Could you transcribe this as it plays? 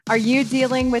Are you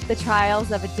dealing with the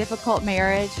trials of a difficult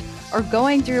marriage or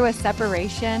going through a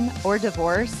separation or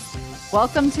divorce?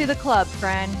 Welcome to the club,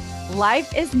 friend.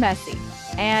 Life is messy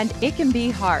and it can be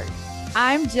hard.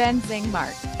 I'm Jen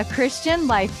Zingmark, a Christian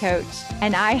life coach,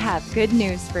 and I have good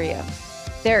news for you.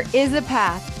 There is a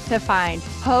path to find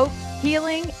hope,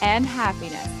 healing, and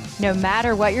happiness, no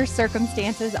matter what your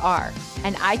circumstances are,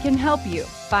 and I can help you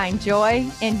find joy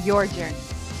in your journey.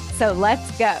 So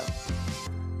let's go.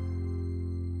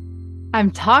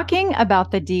 I'm talking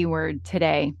about the D word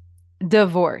today,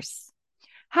 divorce.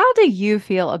 How do you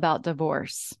feel about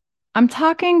divorce? I'm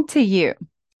talking to you.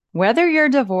 Whether you're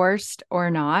divorced or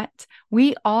not,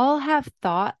 we all have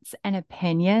thoughts and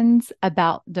opinions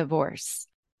about divorce.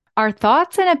 Our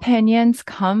thoughts and opinions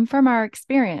come from our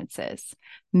experiences.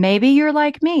 Maybe you're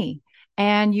like me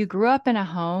and you grew up in a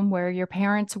home where your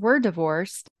parents were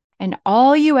divorced and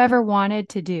all you ever wanted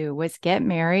to do was get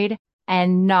married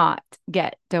and not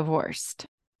get divorced.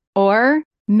 Or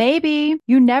maybe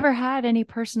you never had any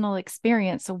personal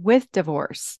experience with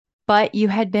divorce, but you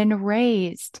had been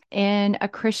raised in a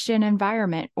Christian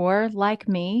environment, or like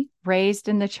me, raised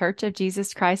in the Church of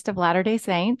Jesus Christ of Latter-day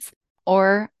Saints,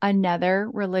 or another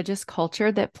religious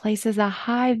culture that places a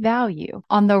high value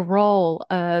on the role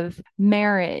of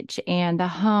marriage and the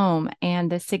home and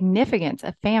the significance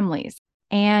of families.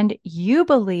 And you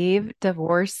believe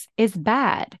divorce is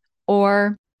bad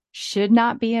or should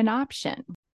not be an option.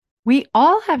 We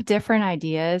all have different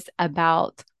ideas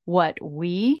about what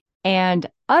we and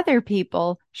other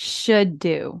people should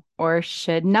do or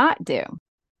should not do.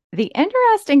 The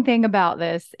interesting thing about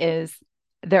this is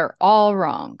they're all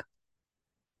wrong.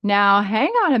 Now,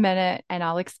 hang on a minute and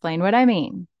I'll explain what I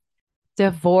mean.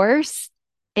 Divorce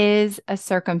is a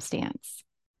circumstance.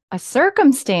 A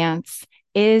circumstance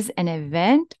is an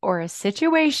event or a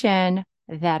situation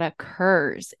that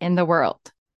occurs in the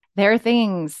world. There are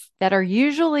things that are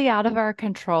usually out of our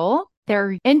control.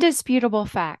 They're indisputable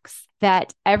facts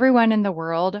that everyone in the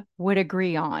world would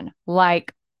agree on,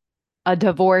 like a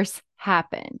divorce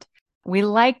happened. We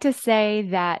like to say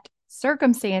that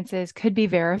circumstances could be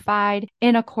verified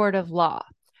in a court of law.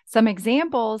 Some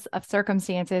examples of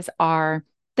circumstances are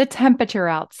the temperature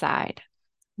outside,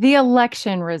 the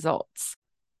election results,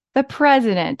 the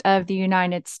president of the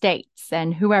United States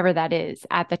and whoever that is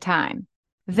at the time,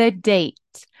 the date,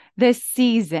 the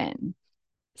season,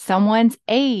 someone's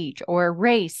age or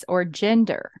race or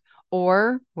gender,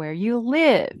 or where you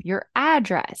live, your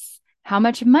address, how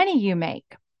much money you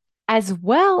make, as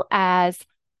well as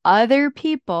other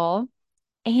people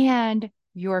and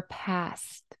your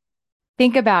past.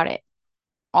 Think about it.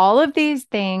 All of these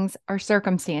things are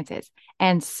circumstances,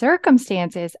 and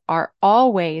circumstances are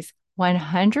always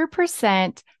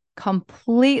 100%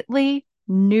 completely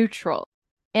neutral,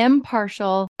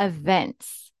 impartial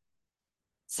events.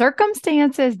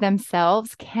 Circumstances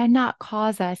themselves cannot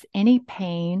cause us any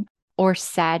pain or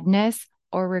sadness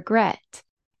or regret.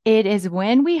 It is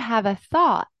when we have a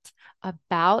thought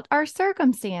about our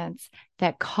circumstance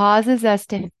that causes us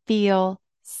to feel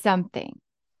something.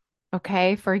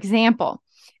 Okay, for example,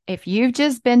 if you've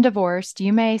just been divorced,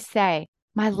 you may say,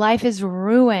 my life is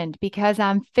ruined because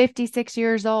I'm 56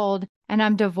 years old and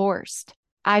I'm divorced.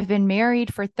 I've been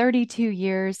married for 32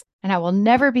 years and I will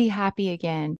never be happy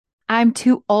again. I'm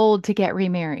too old to get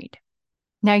remarried.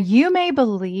 Now, you may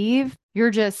believe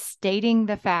you're just stating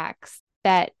the facts,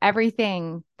 that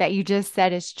everything that you just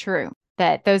said is true,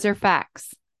 that those are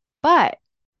facts. But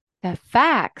the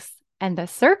facts and the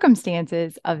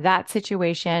circumstances of that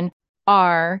situation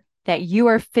are that you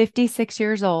are 56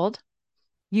 years old,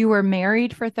 you were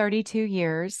married for 32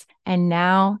 years, and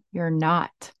now you're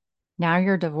not. Now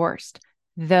you're divorced.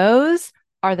 Those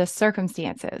are the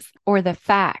circumstances or the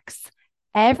facts.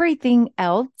 Everything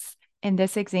else in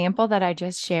this example that I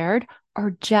just shared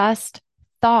are just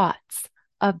thoughts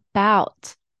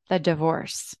about the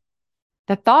divorce.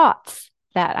 The thoughts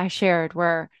that I shared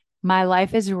were, my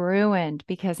life is ruined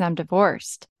because I'm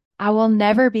divorced. I will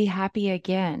never be happy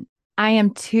again. I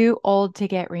am too old to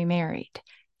get remarried.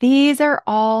 These are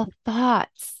all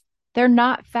thoughts. They're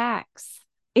not facts.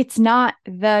 It's not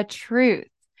the truth.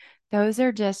 Those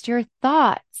are just your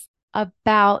thoughts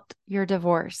about your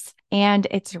divorce. And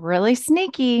it's really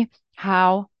sneaky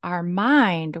how our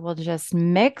mind will just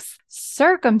mix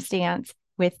circumstance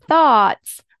with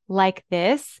thoughts like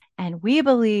this. And we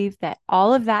believe that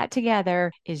all of that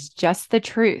together is just the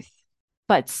truth.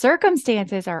 But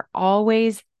circumstances are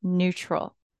always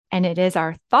neutral. And it is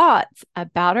our thoughts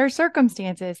about our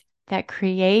circumstances that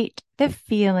create the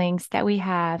feelings that we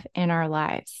have in our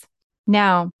lives.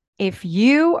 Now, if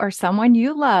you or someone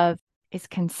you love is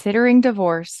considering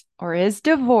divorce or is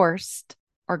divorced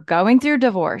or going through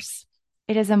divorce,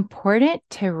 it is important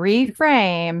to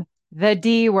reframe the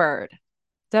D word,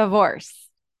 divorce.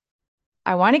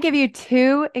 I want to give you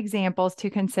two examples to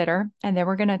consider, and then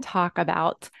we're going to talk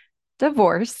about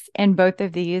divorce in both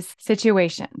of these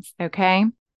situations, okay?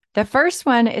 The first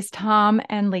one is Tom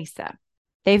and Lisa.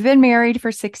 They've been married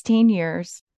for 16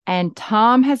 years, and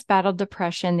Tom has battled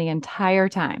depression the entire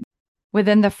time.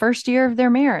 Within the first year of their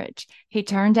marriage, he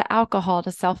turned to alcohol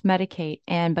to self-medicate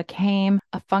and became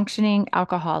a functioning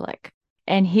alcoholic.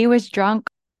 And he was drunk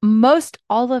most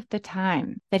all of the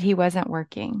time that he wasn't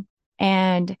working.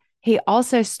 And he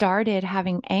also started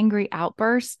having angry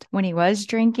outbursts when he was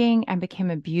drinking and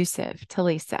became abusive to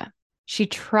Lisa. She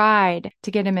tried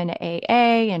to get him into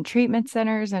AA and treatment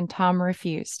centers, and Tom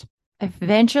refused.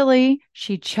 Eventually,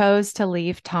 she chose to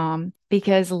leave Tom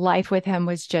because life with him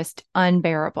was just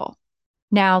unbearable.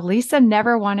 Now, Lisa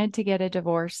never wanted to get a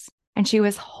divorce, and she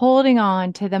was holding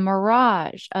on to the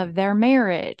mirage of their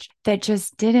marriage that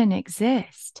just didn't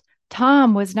exist.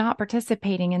 Tom was not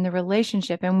participating in the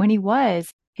relationship, and when he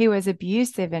was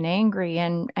abusive and angry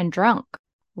and drunk.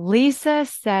 Lisa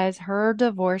says her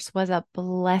divorce was a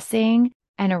blessing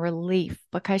and a relief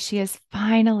because she is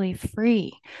finally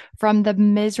free from the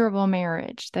miserable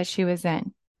marriage that she was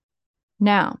in.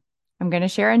 Now, I'm going to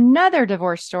share another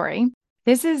divorce story.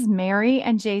 This is Mary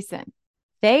and Jason.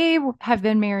 They have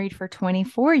been married for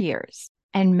 24 years.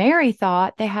 And Mary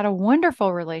thought they had a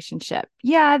wonderful relationship.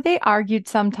 Yeah, they argued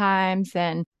sometimes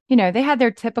and they had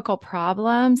their typical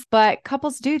problems, but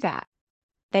couples do that.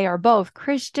 They are both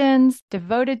Christians,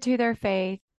 devoted to their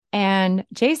faith, and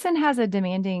Jason has a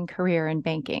demanding career in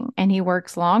banking, and he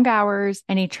works long hours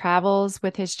and he travels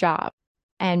with his job.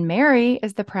 And Mary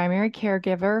is the primary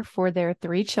caregiver for their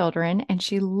 3 children, and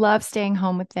she loves staying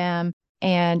home with them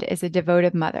and is a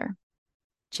devoted mother.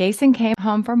 Jason came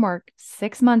home from work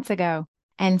 6 months ago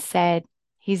and said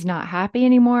he's not happy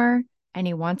anymore and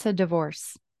he wants a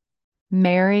divorce.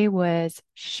 Mary was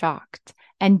shocked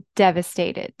and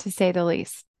devastated, to say the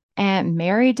least. And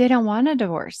Mary didn't want a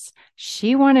divorce.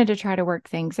 She wanted to try to work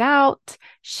things out.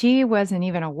 She wasn't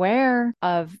even aware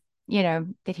of,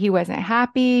 that he wasn't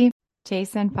happy.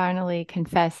 Jason finally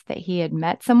confessed that he had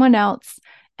met someone else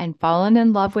and fallen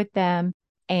in love with them,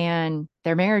 and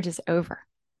their marriage is over.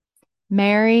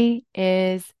 Mary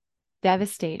is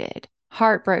devastated,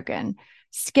 heartbroken,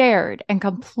 scared, and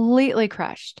completely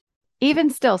crushed. Even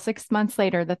still, 6 months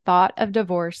later, the thought of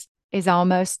divorce is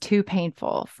almost too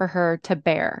painful for her to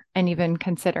bear and even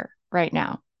consider right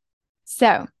now.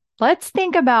 So let's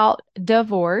think about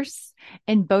divorce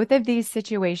in both of these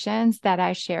situations that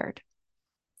I shared.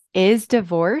 Is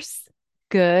divorce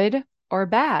good or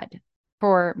bad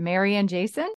for Mary and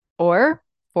Jason or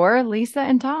for Lisa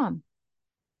and Tom?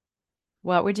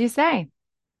 What would you say?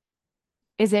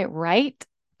 Is it right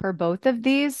for both of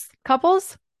these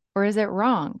couples or is it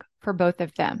wrong for both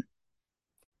of them?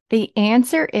 The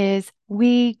answer is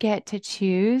we get to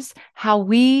choose how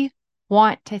we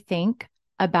want to think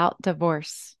about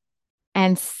divorce.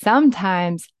 And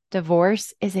sometimes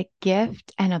divorce is a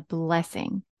gift and a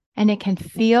blessing, and it can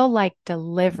feel like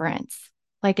deliverance,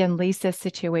 like in Lisa's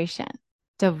situation.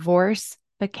 Divorce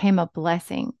became a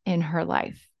blessing in her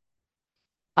life.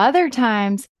 Other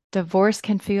times, divorce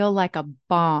can feel like a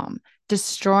bomb,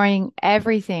 destroying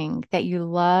everything that you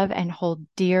love and hold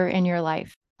dear in your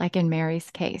life. Like in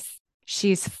Mary's case,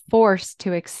 she's forced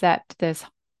to accept this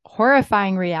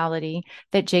horrifying reality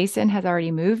that Jason has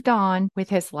already moved on with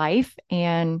his life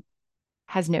and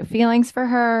has no feelings for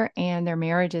her, and their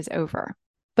marriage is over.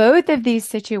 Both of these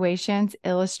situations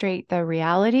illustrate the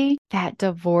reality that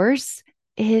divorce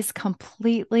is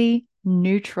completely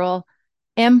neutral,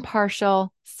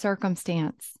 impartial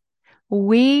circumstance.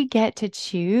 We get to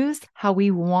choose how we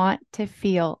want to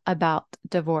feel about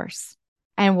divorce.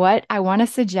 And what I want to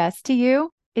suggest to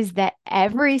you is that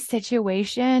every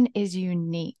situation is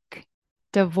unique.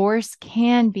 Divorce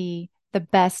can be the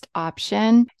best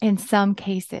option in some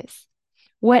cases.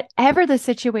 Whatever the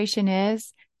situation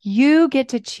is, you get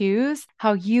to choose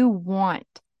how you want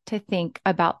to think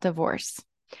about divorce.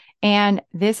 And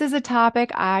this is a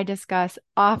topic I discuss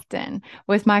often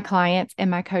with my clients in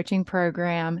my coaching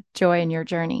program, Joy in Your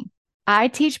Journey. I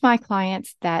teach my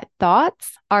clients that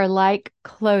thoughts are like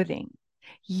clothing.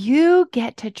 You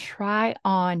get to try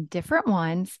on different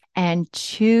ones and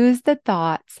choose the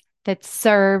thoughts that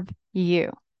serve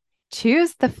you.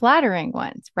 Choose the flattering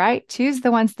ones, right? Choose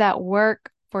the ones that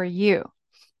work for you.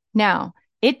 Now,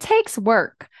 it takes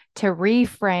work to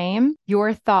reframe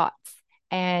your thoughts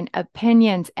and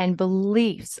opinions and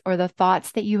beliefs, or the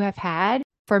thoughts that you have had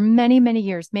for many, many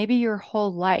years, maybe your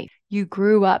whole life. You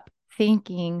grew up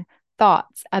thinking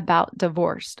thoughts about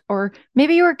divorce, or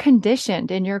maybe you were conditioned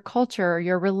in your culture or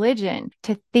your religion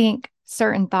to think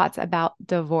certain thoughts about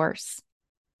divorce.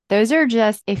 Those are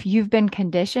just, if you've been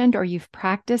conditioned or you've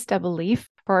practiced a belief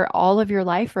for all of your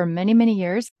life for many, many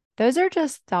years, those are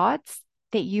just thoughts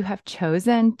that you have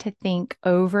chosen to think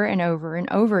over and over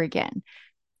and over again.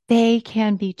 They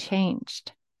can be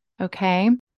changed. Okay.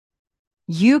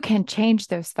 You can change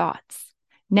those thoughts.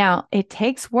 Now, it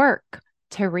takes work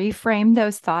to reframe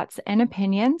those thoughts and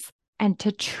opinions and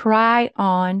to try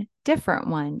on different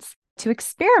ones, to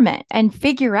experiment and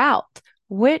figure out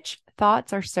which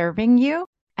thoughts are serving you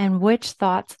and which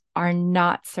thoughts are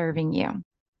not serving you.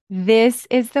 This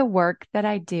is the work that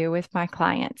I do with my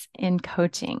clients in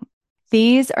coaching.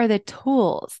 These are the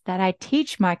tools that I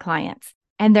teach my clients,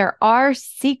 and there are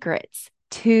secrets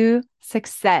to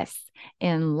success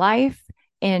in life,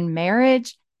 in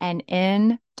marriage, and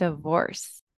in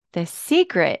divorce. The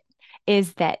secret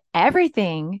is that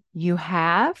everything you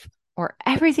have or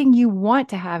everything you want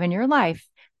to have in your life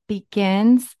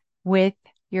begins with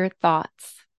your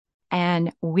thoughts.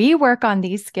 And we work on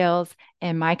these skills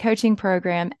in my coaching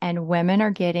program, and women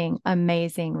are getting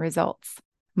amazing results.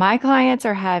 My clients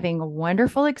are having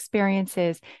wonderful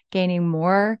experiences, gaining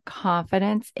more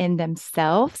confidence in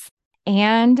themselves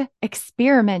and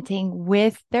experimenting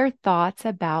with their thoughts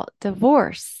about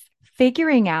divorce,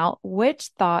 figuring out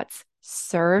which thoughts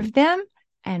serve them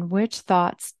and which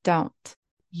thoughts don't.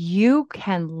 You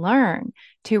can learn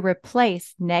to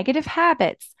replace negative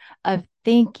habits of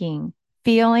thinking,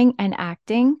 feeling, and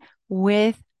acting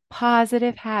with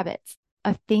positive habits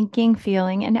of thinking,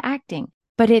 feeling, and acting.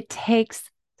 But it takes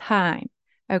time.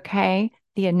 Okay.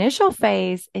 The initial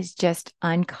phase is just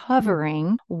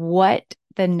uncovering what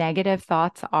the negative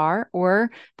thoughts are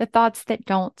or the thoughts that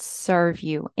don't serve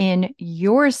you in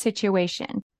your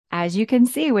situation. As you can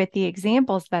see with the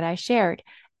examples that I shared,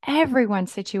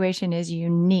 everyone's situation is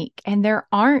unique, and there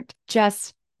aren't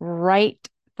just right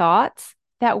thoughts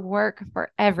that work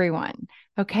for everyone.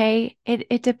 Okay.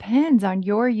 It depends on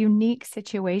your unique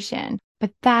situation,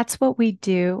 but that's what we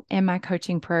do in my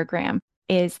coaching program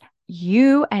is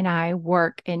you and I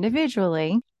work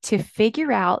individually to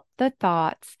figure out the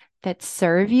thoughts that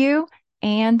serve you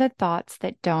and the thoughts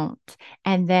that don't.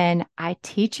 And then I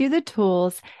teach you the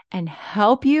tools and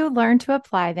help you learn to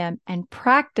apply them and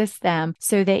practice them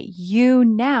so that you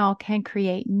now can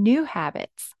create new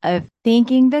habits of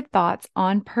thinking the thoughts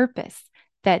on purpose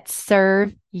that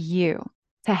serve you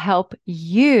to help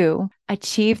you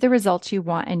achieve the results you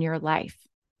want in your life.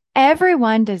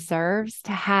 Everyone deserves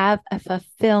to have a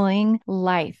fulfilling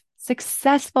life,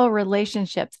 successful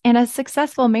relationships, and a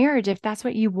successful marriage if that's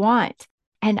what you want.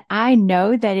 And I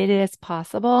know that it is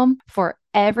possible for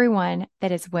everyone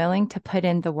that is willing to put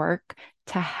in the work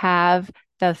to have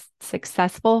the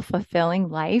successful, fulfilling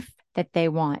life that they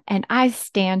want. And I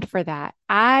stand for that.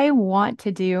 I want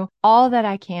to do all that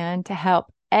I can to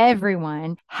help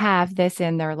everyone have this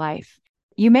in their life.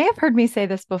 You may have heard me say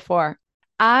this before.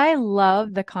 I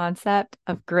love the concept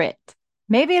of grit.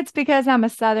 Maybe it's because I'm a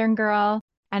Southern girl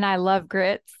and I love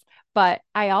grits, but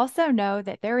I also know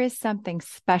that there is something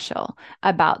special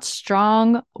about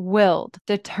strong-willed,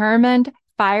 determined,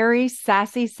 fiery,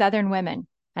 sassy Southern women.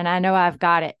 And I know I've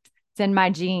got it. It's in my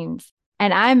genes.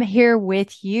 And I'm here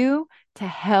with you to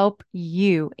help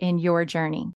you in your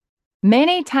journey.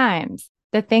 Many times,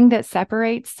 the thing that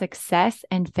separates success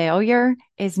and failure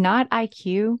is not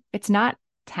IQ. It's not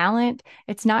talent.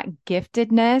 It's not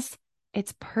giftedness.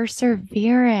 It's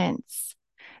perseverance.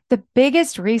 The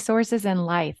biggest resources in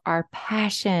life are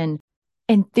passion,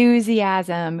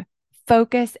 enthusiasm,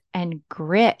 focus, and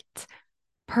grit,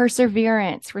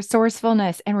 perseverance,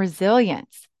 resourcefulness, and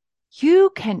resilience.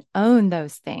 You can own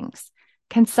those things.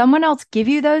 Can someone else give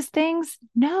you those things?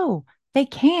 No, they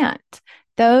can't.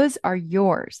 Those are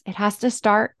yours. It has to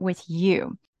start with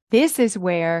you. This is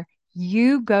where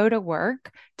you go to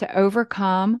work to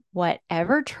overcome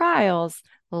whatever trials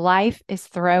life is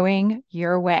throwing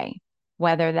your way,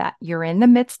 whether that you're in the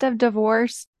midst of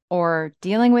divorce or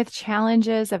dealing with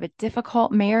challenges of a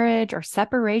difficult marriage or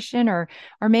separation or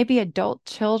maybe adult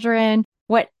children,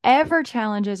 whatever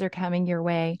challenges are coming your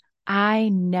way, I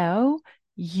know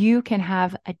you can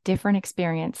have a different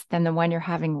experience than the one you're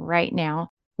having right now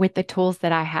with the tools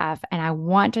that I have. And I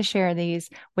want to share these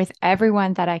with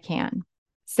everyone that I can.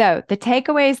 So the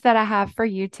takeaways that I have for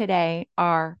you today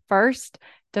are: first,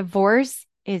 divorce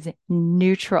is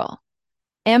neutral,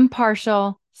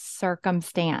 impartial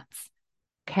circumstance.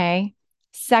 Okay.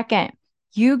 Second,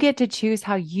 you get to choose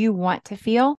how you want to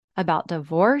feel about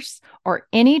divorce or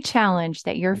any challenge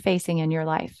that you're facing in your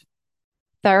life.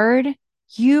 Third,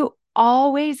 you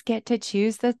always get to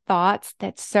choose the thoughts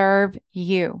that serve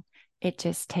you. It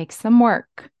just takes some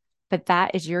work, but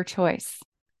that is your choice.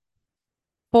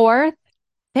 Fourth,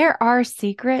 there are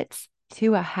secrets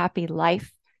to a happy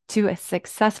life, to a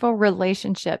successful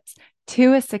relationships,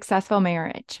 to a successful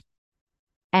marriage.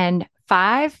 And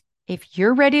five, if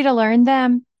you're ready to learn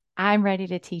them, I'm ready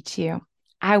to teach you.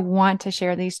 I want to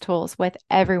share these tools with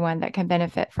everyone that can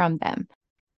benefit from them.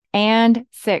 And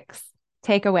six,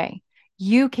 takeaway.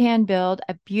 You can build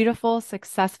a beautiful,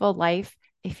 successful life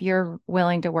if you're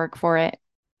willing to work for it.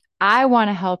 I want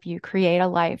to help you create a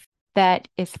life that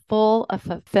is full of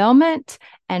fulfillment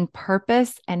and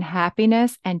purpose and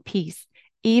happiness and peace,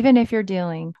 even if you're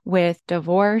dealing with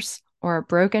divorce or a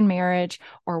broken marriage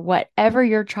or whatever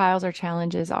your trials or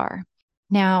challenges are.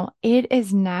 Now, it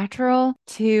is natural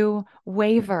to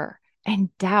waver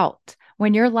and doubt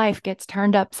when your life gets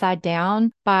turned upside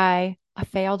down by a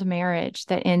failed marriage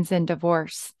that ends in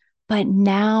divorce. But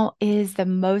now is the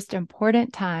most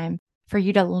important time for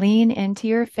you to lean into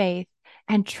your faith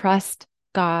and trust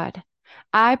God.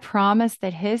 I promise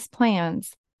that His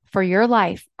plans for your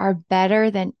life are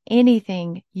better than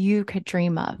anything you could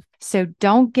dream of. So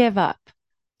don't give up.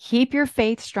 Keep your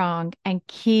faith strong and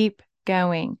keep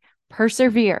going.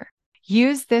 Persevere.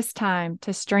 Use this time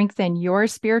to strengthen your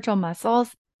spiritual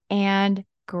muscles and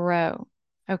grow.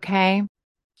 Okay?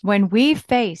 When we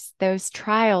face those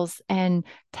trials and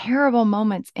terrible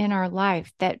moments in our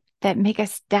life that make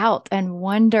us doubt and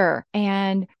wonder,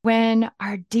 and when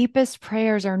our deepest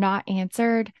prayers are not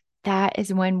answered, that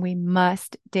is when we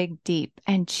must dig deep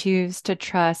and choose to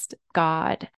trust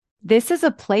God. This is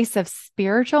a place of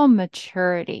spiritual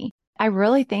maturity. I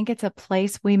really think it's a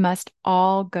place we must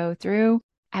all go through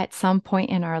at some point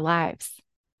in our lives.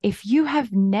 If you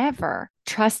have never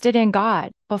trusted in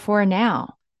God before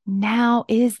now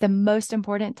is the most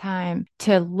important time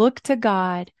to look to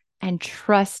God and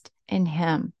trust in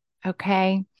Him.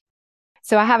 Okay.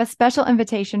 So I have a special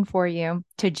invitation for you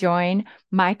to join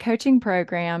my coaching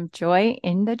program, Joy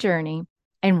in the Journey.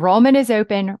 Enrollment is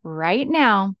open right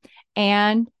now.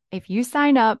 And if you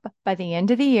sign up by the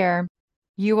end of the year,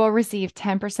 you will receive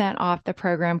 10% off the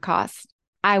program cost.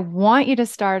 I want you to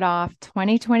start off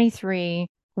 2023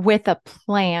 with a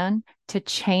plan to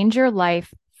change your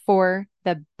life for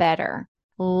the better.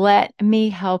 Let me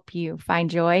help you find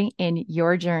joy in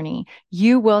your journey.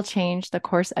 You will change the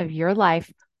course of your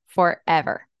life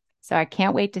forever. So I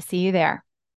can't wait to see you there.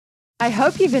 I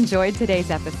hope you've enjoyed today's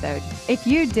episode. If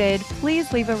you did,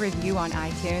 please leave a review on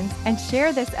iTunes and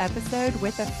share this episode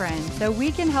with a friend so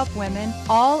we can help women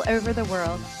all over the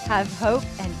world have hope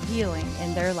and healing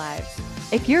in their lives.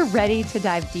 If you're ready to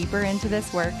dive deeper into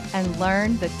this work and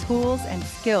learn the tools and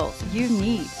skills you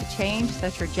need to change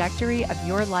the trajectory of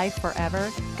your life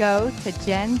forever, go to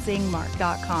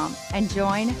jenzingmark.com and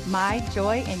join my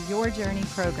Joy in Your Journey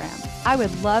program. I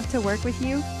would love to work with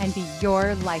you and be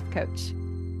your life coach.